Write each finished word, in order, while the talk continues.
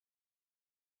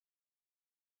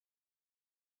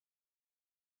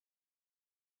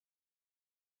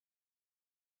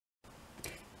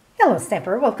Hello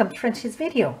Stamper, welcome to Frenchie's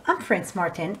video. I'm Frances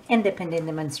Martin, independent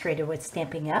demonstrator with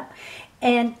Stampin' Up.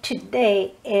 And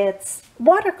today it's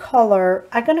watercolor.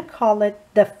 I'm going to call it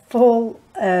the full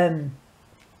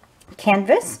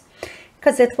canvas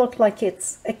because it looked like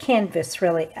it's a canvas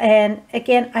really. And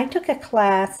again, I took a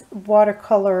class,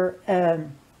 watercolor,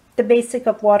 the basic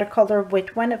of watercolor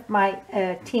with one of my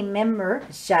team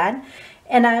members, Jeanne.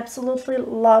 And I absolutely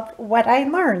love what I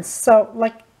learned. So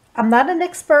like, I'm not an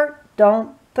expert,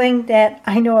 don't think that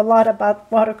I know a lot about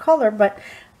watercolor, but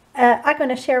I'm going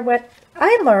to share what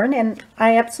I learned, and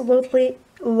I absolutely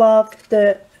love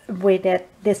the way that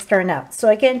this turned out. So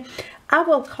again, I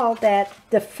will call that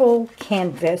the full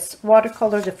canvas,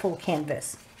 watercolor the full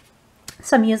canvas.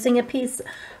 So I'm using a piece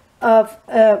of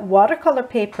watercolor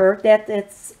paper that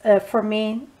it's for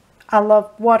me, I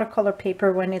love watercolor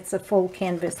paper when it's a full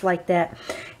canvas like that.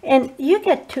 And you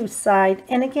get two sides,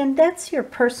 and again, that's your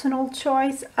personal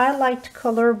choice. I like to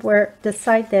color where the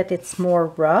side that it's more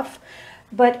rough,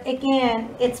 but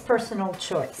again, it's personal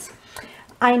choice.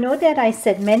 I know that I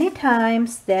said many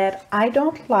times that I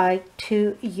don't like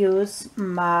to use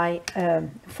my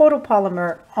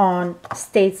photopolymer on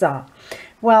stays-on.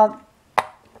 Well,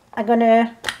 I'm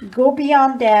gonna go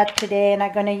beyond that today, and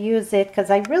I'm gonna use it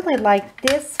because I really like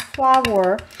this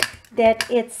flower that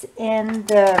it's in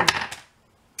the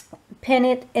pin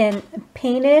it and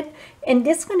paint it, and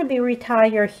this is going to be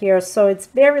retired here, so it's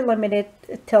very limited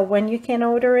till when you can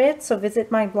order it. So visit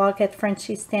my blog at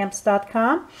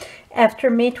frenchiestamps.com. After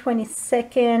May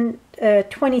 22nd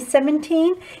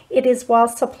 2017, it is while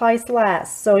supplies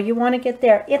last, so you want to get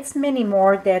there. It's many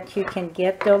more that you can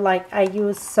get though, like I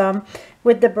use some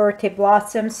with the birthday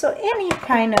blossoms. So any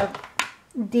kind of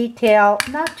detail,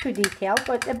 not too detailed,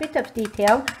 but a bit of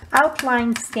detail,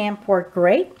 outline stamp work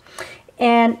great.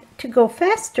 And to go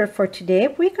faster for today,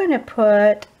 we're going to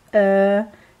put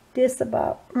this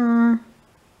about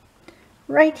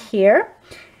right here.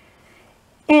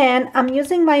 And I'm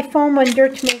using my foam wonder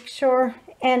to make sure,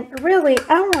 and really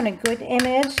I want a good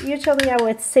image. Usually I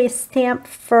would say stamp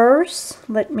first.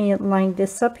 Let me line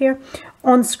this up here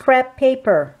on scrap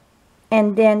paper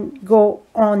and then go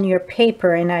on your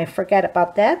paper, and I forgot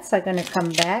about that, so I'm going to come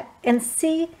back and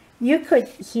see. You could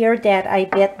hear that I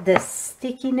get the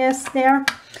stickiness there.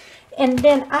 And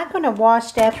then I'm going to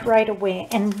wash that right away.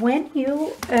 And when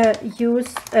you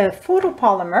use a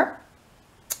photopolymer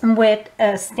with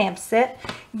a stamp set,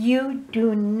 you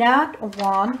do not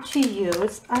want to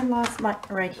use, I lost my,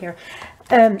 right here.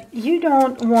 You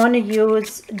don't want to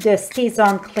use the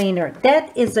stays-on cleaner.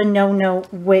 That is a no-no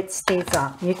with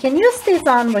stays-on. You can use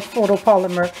stays-on with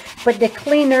photopolymer, but the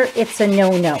cleaner, it's a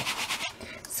no-no.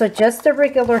 So just a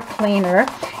regular cleaner.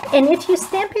 And if you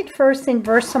stamp it first in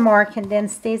Versamark and then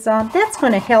stays on, that's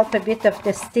going to help a bit of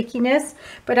the stickiness.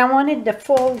 But I wanted the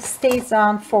full stays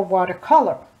on for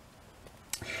watercolor.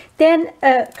 Then,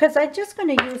 because I'm just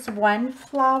going to use one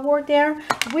flower there,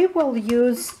 we will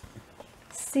use,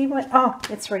 see what, oh,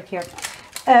 it's right here.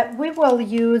 We will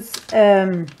use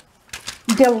the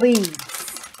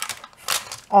leaves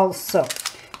also.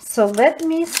 So let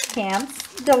me stamp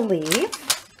the leaf.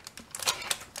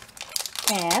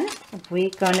 And we're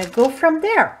gonna go from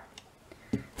there.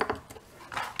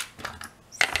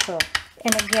 So,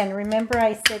 and again, remember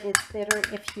I said it's better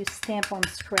if you stamp on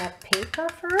scrap paper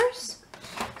first.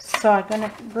 So I'm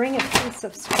gonna bring a piece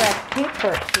of scrap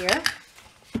paper here.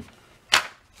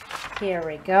 Here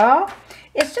we go.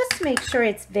 It's just to make sure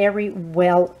it's very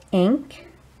well inked.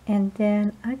 And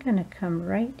then I'm gonna come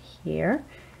right here.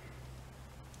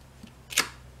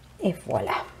 Et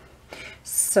voila.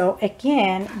 So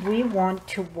again, we want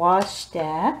to wash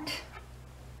that.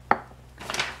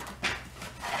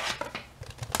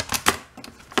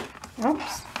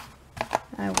 Oops.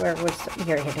 Where was,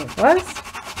 here it was.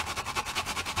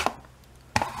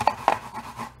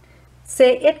 See,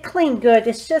 it cleaned good.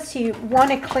 It's just you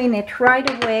want to clean it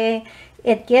right away.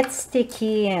 It gets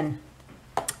sticky and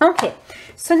okay.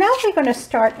 So now we're going to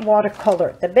start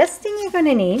watercolor. The best thing you're going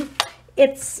to need,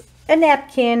 it's a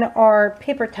napkin or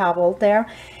paper towel there,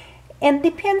 and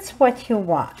depends what you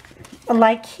want.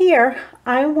 Like here,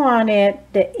 I wanted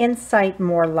the inside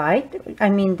more light, I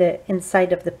mean the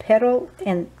inside of the petal,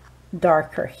 and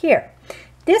darker here.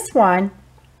 This one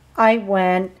I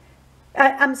went,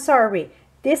 I'm sorry,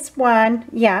 this one,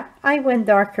 yeah, I went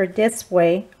darker this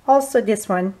way. Also this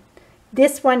one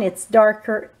it's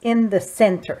darker in the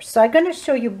center. So I'm going to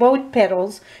show you both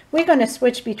petals. We're going to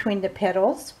switch between the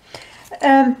petals.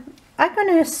 I'm going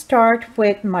to start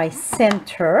with my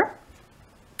center.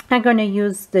 I'm going to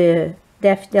use the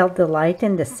Daffodil Delight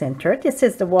in the center. This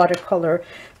is the watercolor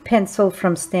pencil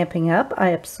from Stampin' Up.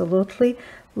 I absolutely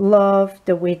love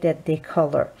the way that they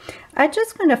color. I'm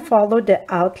just going to follow the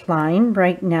outline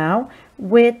right now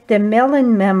with the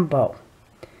Melon Membo.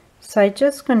 So I'm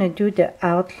just going to do the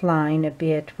outline a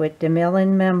bit with the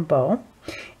Melon Membo.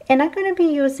 And I'm going to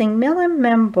be using Melon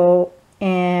Membo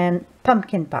and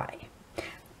Pumpkin Pie.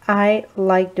 I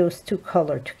like those two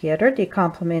colors together. They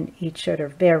complement each other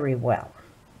very well.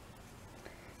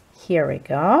 Here we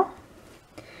go.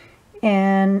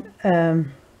 And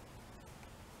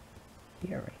here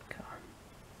we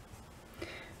go.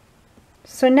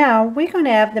 So now we're going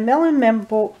to have the Melon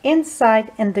Membo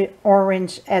inside and the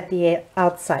orange at the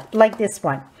outside, like this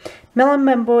one. Melon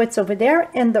Membo, it's over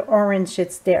there, and the orange,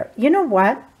 it's there. You know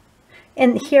what?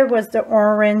 And here was the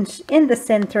orange in the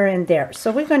center and there.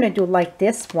 So we're going to do like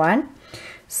this one.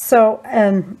 So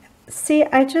see,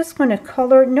 I just going to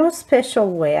color, no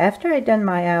special way. After I done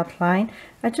my outline,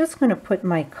 I'm just going to put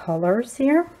my colors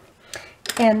here.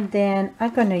 And then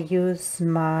I'm going to use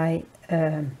my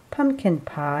pumpkin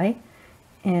pie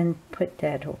and put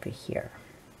that over here.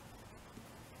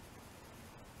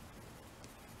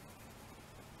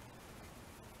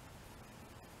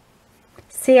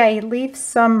 See, I leave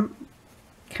some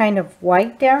kind of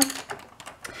white there.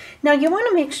 Now you want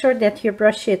to make sure that your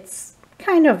brush, it's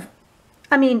kind of,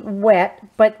 wet,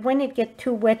 but when it gets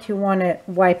too wet, you want to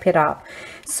wipe it off.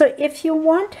 So if you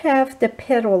want to have the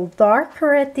petal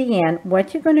darker at the end,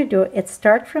 what you're going to do is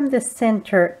start from the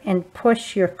center and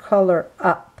push your color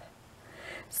up.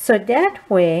 So that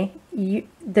way,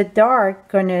 the dark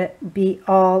going to be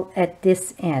all at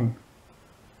this end.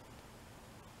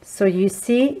 So you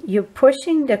see, you're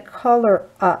pushing the color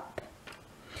up.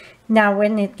 Now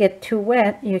when it gets too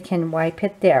wet, you can wipe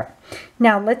it there.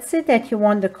 Now let's say that you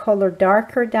want the color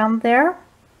darker down there.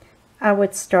 I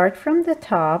would start from the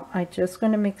top. I'm just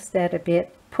going to mix that a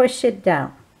bit, push it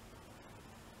down.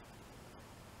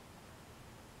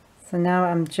 So now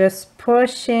I'm just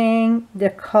pushing the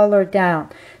color down.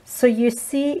 So you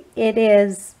see it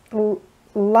is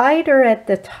lighter at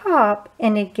the top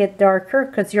and it get darker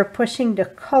because you're pushing the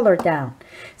color down.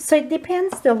 So it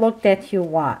depends the look that you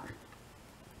want.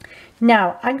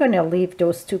 Now I'm going to leave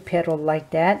those two petals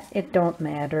like that. It don't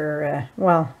matter.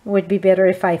 Well, it would be better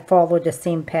if I follow the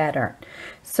same pattern.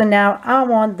 So now I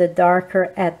want the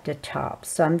darker at the top.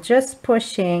 So I'm just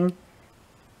pushing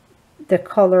the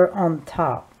color on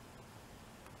top.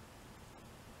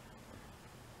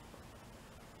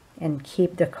 And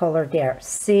keep the color there.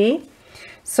 See?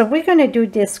 So we're going to do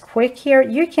this quick here.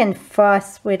 You can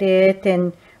fuss with it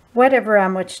and whatever, how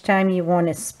much time you want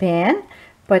to spend.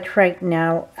 But right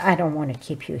now, I don't want to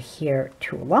keep you here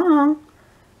too long.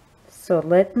 So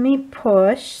let me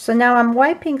push. So now I'm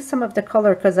wiping some of the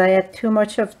color because I had too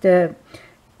much of the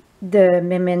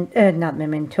Melon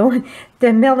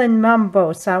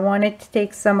Membo. So I wanted to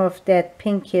take some of that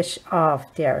pinkish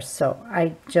off there. So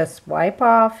I just wipe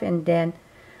off and then,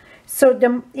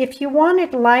 so if you want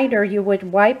it lighter, you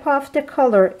would wipe off the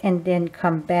color and then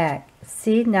come back.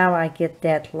 See, now I get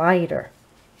that lighter.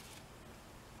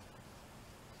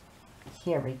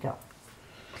 Here we go.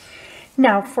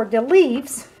 Now for the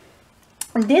leaves,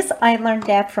 this I learned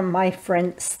that from my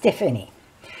friend Stephanie.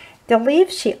 The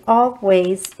leaves, she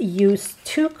always used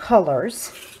two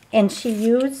colors, and she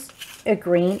used a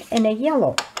green and a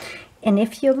yellow. And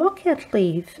if you look at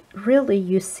leaf, really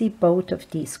you see both of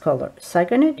these colors. So I'm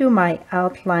going to do my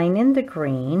outline in the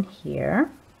green here.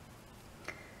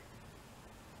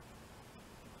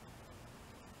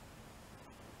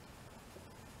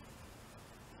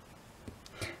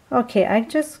 Okay, I'm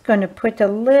just going to put a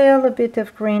little bit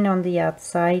of green on the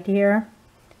outside here.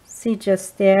 See,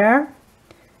 just there.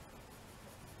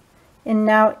 And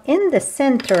now in the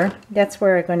center, that's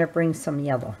where I'm going to bring some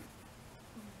yellow.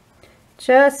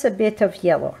 Just a bit of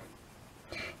yellow.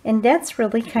 And that's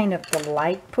really kind of the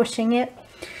light pushing it.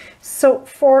 So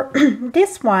for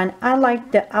this one, I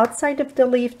like the outside of the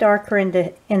leaf darker and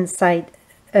the inside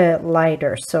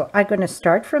lighter. So I'm going to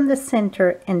start from the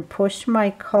center and push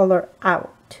my color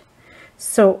out.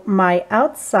 So my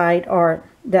outside or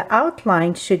the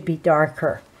outline should be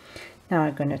darker. Now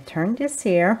I'm going to turn this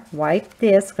here, wipe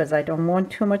this because I don't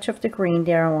want too much of the green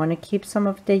there. I want to keep some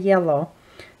of the yellow.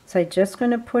 So I'm just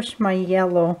going to push my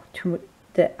yellow to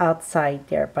the outside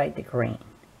there by the green.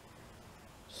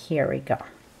 Here we go.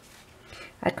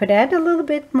 I could add a little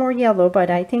bit more yellow,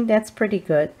 but I think that's pretty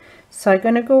good. So I'm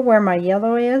going to go where my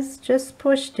yellow is, just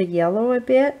push the yellow a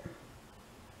bit.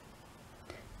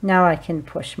 Now I can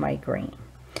push my green.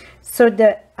 So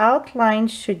the outline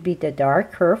should be the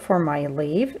darker for my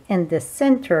leaf, and the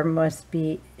center must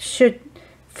be,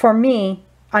 for me,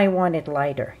 I want it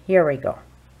lighter. Here we go.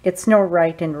 It's no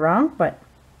right and wrong, but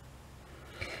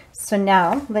So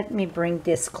now let me bring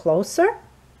this closer.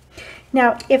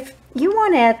 Now, if you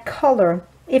want to add color,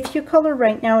 if you color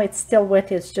right now, it's still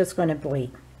wet, it's just going to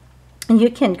bleed. And you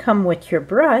can come with your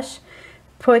brush,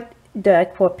 put the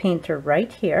aqua painter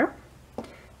right here,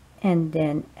 and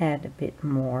then add a bit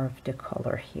more of the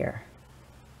color here.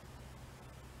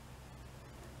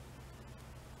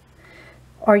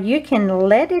 Or you can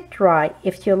let it dry.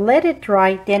 If you let it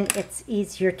dry, then it's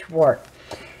easier to work.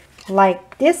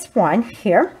 Like this one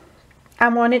here, I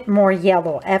wanted more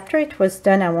yellow. After it was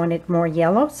done, I wanted more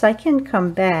yellow. So I can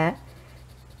come back,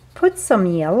 put some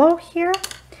yellow here,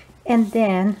 and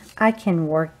then I can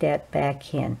work that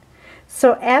back in.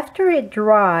 So after it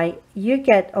dry, you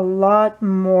get a lot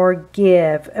more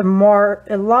give, a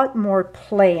lot more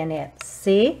play in it.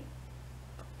 See?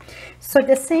 So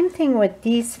the same thing with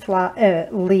these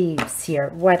leaves here.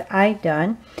 What I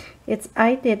done,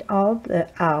 I did all the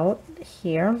out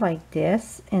here like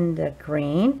this in the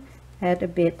green. Add a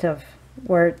bit of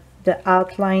where the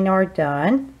outline are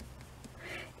done.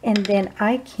 And then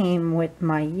I came with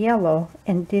my yellow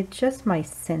and did just my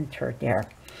center there.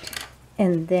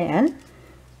 And then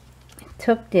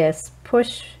took this,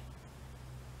 push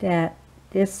that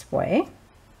this way.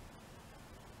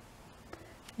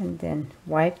 And then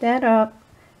wipe that up.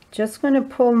 Just going to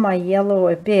pull my yellow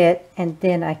a bit, and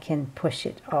then I can push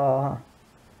it all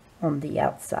on the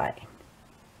outside.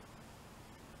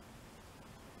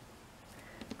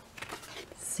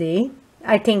 See?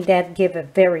 I think that give a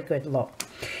very good look.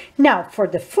 Now for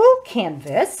the full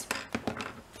canvas,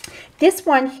 this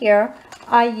one here,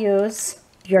 I use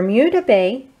Bermuda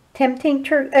Bay, Tempting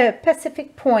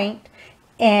Pacific Point,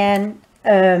 and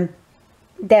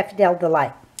Daffodil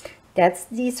Delight. That's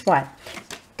this one.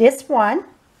 This one,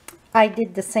 I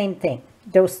did the same thing.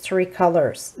 Those three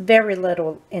colors. Very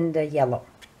little in the yellow.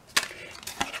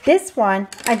 This one,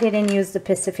 I didn't use the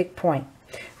Pacific Point.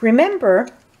 Remember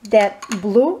that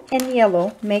blue and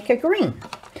yellow make a green.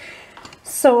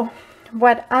 So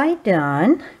what I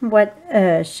done, what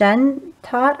Jeanne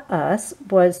taught us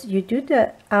was you do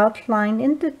the outline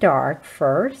in the dark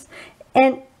first.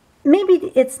 And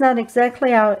maybe it's not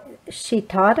exactly how she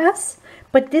taught us,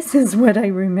 but this is what I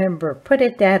remember. Put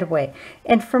it that way.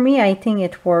 And for me, I think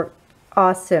it worked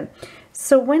awesome.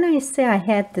 So when I say I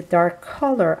had the dark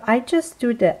color, I just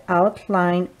do the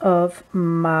outline of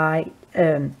my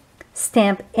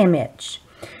stamp image.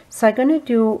 So I'm going to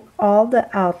do all the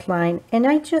outline, and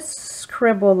I just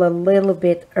scribble a little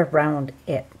bit around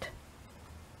it.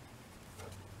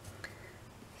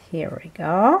 Here we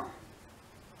go.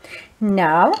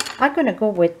 Now I'm going to go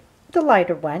with the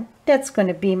lighter one. That's going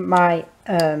to be my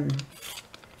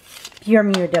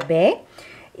Bermuda Bay.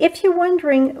 If you're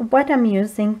wondering what I'm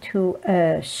using to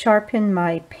sharpen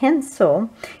my pencil,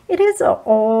 it is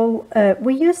all,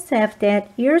 we used to have that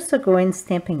years ago in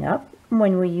Stampin' Up!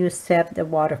 When we used to have the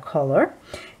watercolor.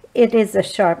 It is a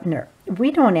sharpener. We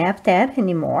don't have that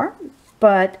anymore,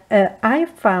 but I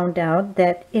found out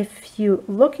that if you're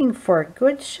looking for a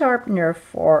good sharpener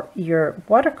for your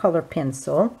watercolor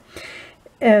pencil,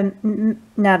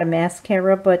 not a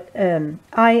mascara, but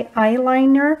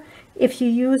eyeliner, if you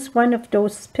use one of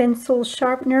those pencil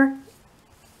sharpener,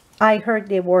 I heard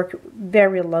they work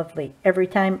very lovely. Every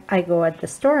time I go at the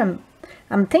store,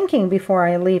 I'm thinking before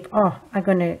I leave, oh, I'm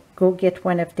gonna go get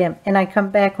one of them, and I come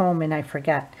back home and I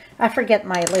forget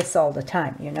my list all the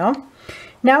time, you know.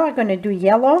 Now I'm gonna do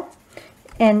yellow,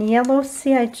 and yellow,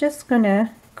 see, I just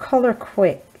gonna color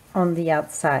quick on the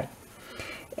outside.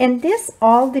 And this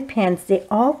all depends, they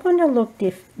all gonna look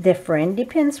different,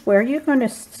 depends where you're gonna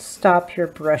stop your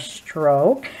brush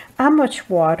stroke, how much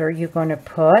water you're gonna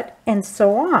put, and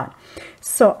so on.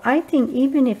 So I think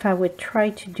even if I would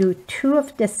try to do two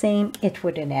of the same, it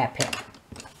wouldn't happen.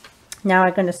 Now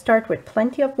I'm gonna start with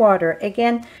plenty of water.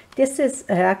 Again, this is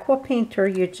an aqua painter,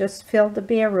 you just fill the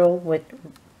barrel with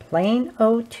plain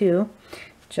O2,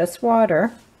 just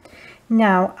water.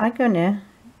 Now I'm gonna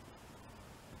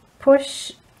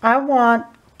push, I want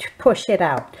to push it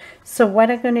out. So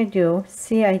what I'm gonna do,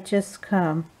 see, I just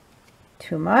come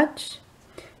too much,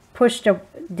 push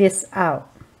this out.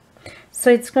 So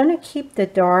it's gonna keep the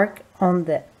dark on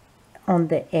the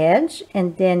edge,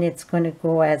 and then it's gonna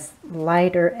go as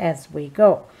lighter as we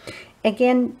go.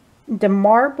 Again, the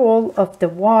marble of the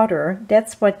water,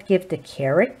 that's what gives the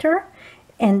character,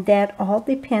 and that all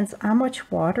depends how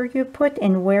much water you put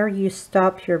and where you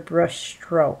stop your brush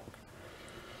stroke.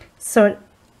 So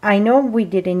I know we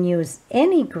didn't use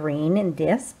any green in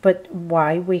this, but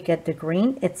why we get the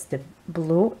green, it's the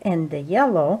blue and the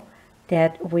yellow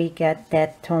that we get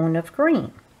that tone of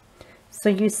green. So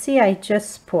you see, I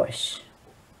just push.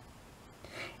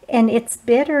 And it's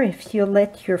better if you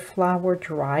let your flower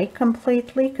dry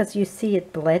completely, because you see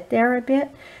it bled there a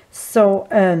bit. So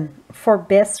for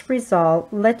best result,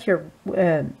 let your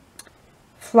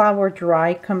flower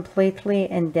dry completely,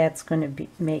 and that's going to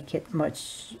make it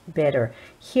much better.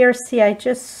 Here, see, I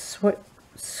just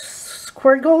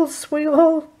swiggle.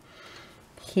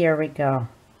 Here we go.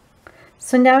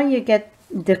 So now you get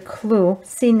the clue.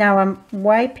 See, now I'm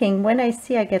wiping. When I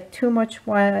see I get too much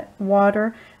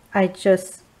water, I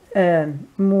just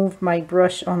move my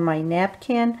brush on my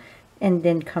napkin and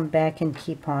then come back and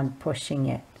keep on pushing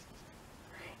it.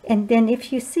 And then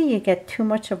if you see you get too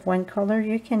much of one color,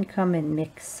 you can come and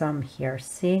mix some here.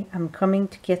 See, I'm coming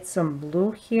to get some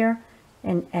blue here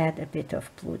and add a bit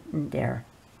of blue in there.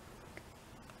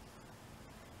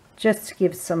 Just to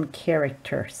give some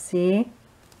character, see?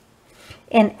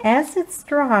 And as it's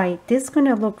dry, this is going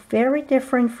to look very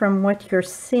different from what you're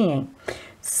seeing.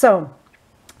 So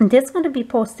this is going to be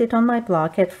posted on my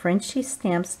blog at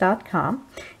FrenchieStamps.com.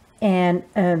 And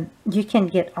you can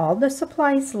get all the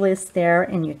supplies list there,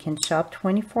 and you can shop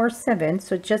 24/7.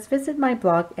 So just visit my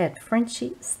blog at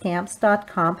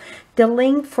FrenchieStamps.com. The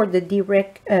link for the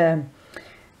direct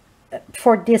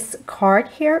for this card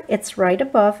here, it's right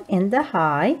above in the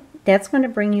high. That's going to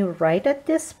bring you right at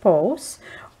this post,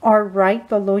 or right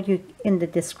below you in the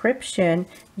description,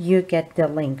 you get the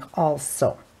link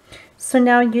also. So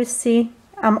now you see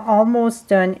I'm almost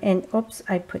done, and oops,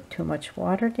 I put too much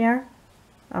water there.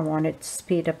 I wanted to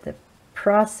speed up the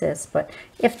process, but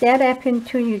if that happened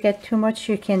too, you get too much,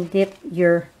 you can dip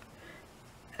your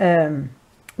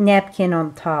napkin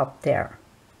on top there.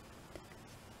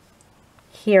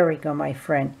 Here we go, my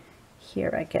friend.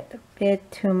 Here I get a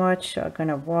bit too much, so I'm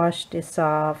gonna wash this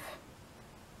off.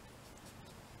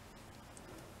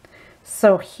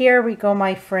 So here we go,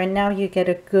 my friend. Now you get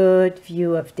a good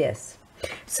view of this.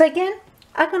 So again,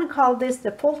 I'm gonna call this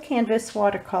the full canvas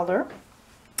watercolor.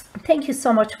 Thank you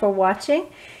so much for watching,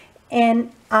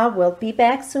 and I will be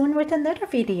back soon with another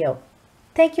video.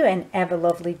 Thank you, and have a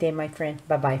lovely day, my friend.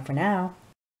 Bye-bye for now.